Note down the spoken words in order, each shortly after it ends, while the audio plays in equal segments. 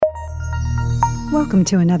Welcome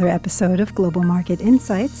to another episode of Global Market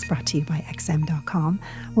Insights, brought to you by XM.com,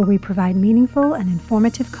 where we provide meaningful and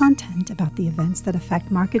informative content about the events that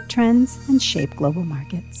affect market trends and shape global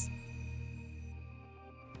markets.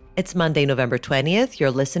 It's Monday, November 20th.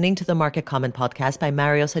 You're listening to the Market Comment podcast by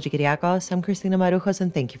Mario Hadjikyriacos. I'm Christina Marujos,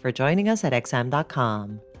 and thank you for joining us at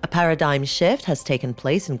XM.com. A paradigm shift has taken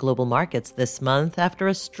place in global markets this month after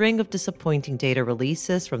a string of disappointing data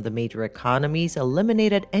releases from the major economies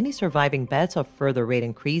eliminated any surviving bets of further rate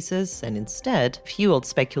increases and instead fueled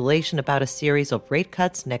speculation about a series of rate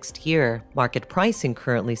cuts next year. Market pricing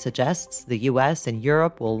currently suggests the US and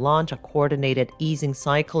Europe will launch a coordinated easing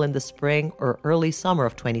cycle in the spring or early summer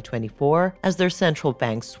of 2024 as their central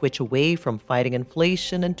banks switch away from fighting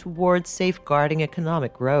inflation and towards safeguarding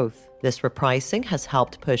economic growth. This repricing has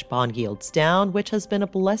helped push bond yields down, which has been a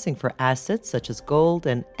blessing for assets such as gold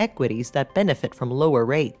and equities that benefit from lower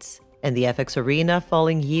rates. In the FX arena,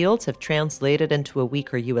 falling yields have translated into a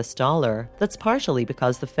weaker US dollar. That's partially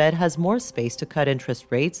because the Fed has more space to cut interest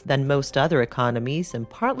rates than most other economies, and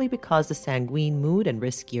partly because the sanguine mood and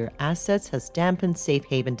riskier assets has dampened safe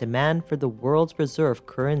haven demand for the world's reserve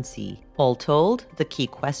currency. All told, the key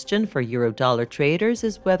question for euro-dollar traders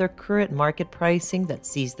is whether current market pricing that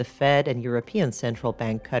sees the Fed and European Central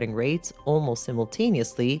Bank cutting rates almost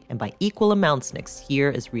simultaneously and by equal amounts next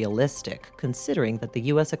year is realistic, considering that the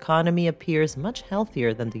US economy appears much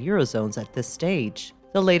healthier than the Eurozone's at this stage.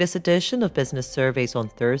 The latest edition of Business Surveys on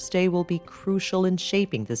Thursday will be crucial in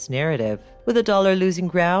shaping this narrative. With the dollar losing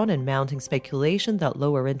ground and mounting speculation that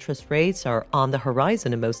lower interest rates are on the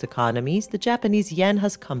horizon in most economies, the Japanese yen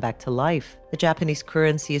has come back to life. The Japanese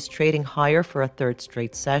currency is trading higher for a third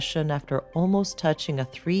straight session after almost touching a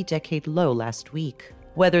 3-decade low last week.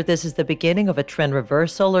 Whether this is the beginning of a trend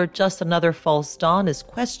reversal or just another false dawn is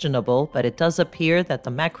questionable, but it does appear that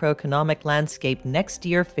the macroeconomic landscape next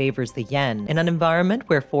year favors the yen, in an environment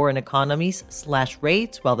where foreign economies slash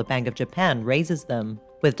rates while the Bank of Japan raises them.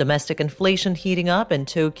 With domestic inflation heating up and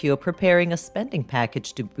Tokyo preparing a spending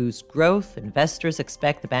package to boost growth, investors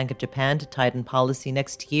expect the Bank of Japan to tighten policy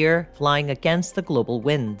next year, flying against the global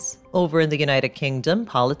winds. Over in the United Kingdom,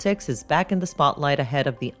 politics is back in the spotlight ahead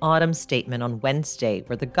of the autumn statement on Wednesday,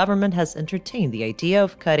 where the government has entertained the idea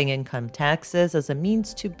of cutting income taxes as a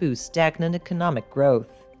means to boost stagnant economic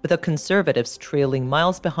growth. With the Conservatives trailing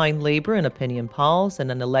miles behind Labour in opinion polls and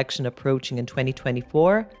an election approaching in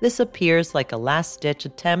 2024, this appears like a last-ditch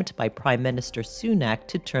attempt by Prime Minister Sunak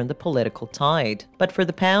to turn the political tide. But for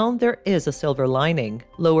the pound, there is a silver lining.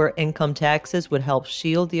 Lower income taxes would help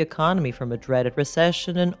shield the economy from a dreaded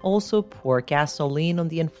recession and also pour gasoline on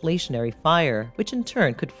the inflationary fire, which in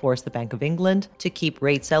turn could force the Bank of England to keep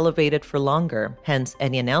rates elevated for longer. Hence,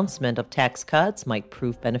 any announcement of tax cuts might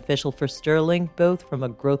prove beneficial for sterling, both from a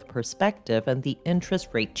growth perspective and the interest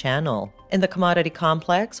rate channel. In the commodity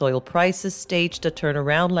complex, oil prices staged a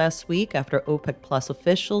turnaround last week after OPEC Plus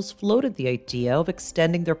officials floated the idea of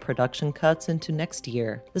extending their production cuts into next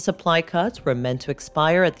year. The supply cuts were meant to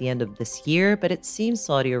expire at the end of this year, but it seems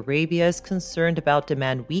Saudi Arabia is concerned about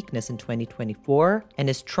demand weakness in 2024 and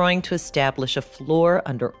is trying to establish a floor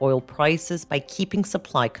under oil prices by keeping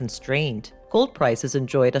supply constrained. Gold prices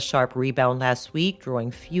enjoyed a sharp rebound last week,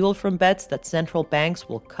 drawing fuel from bets that central banks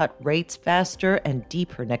will cut rates faster and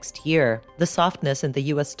deeper next year. The softness in the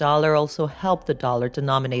US dollar also helped the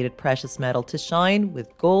dollar-denominated precious metal to shine,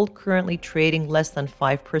 with gold currently trading less than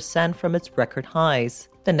 5% from its record highs.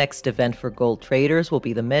 The next event for gold traders will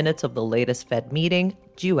be the minutes of the latest Fed meeting,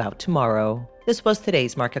 due out tomorrow. This was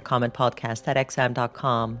today's Market Comment podcast at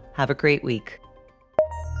XM.com. Have a great week.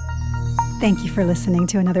 Thank you for listening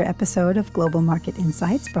to another episode of Global Market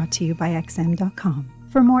Insights, brought to you by XM.com.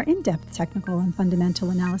 For more in-depth technical and fundamental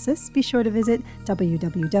analysis, be sure to visit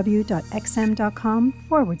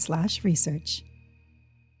www.xm.com/research.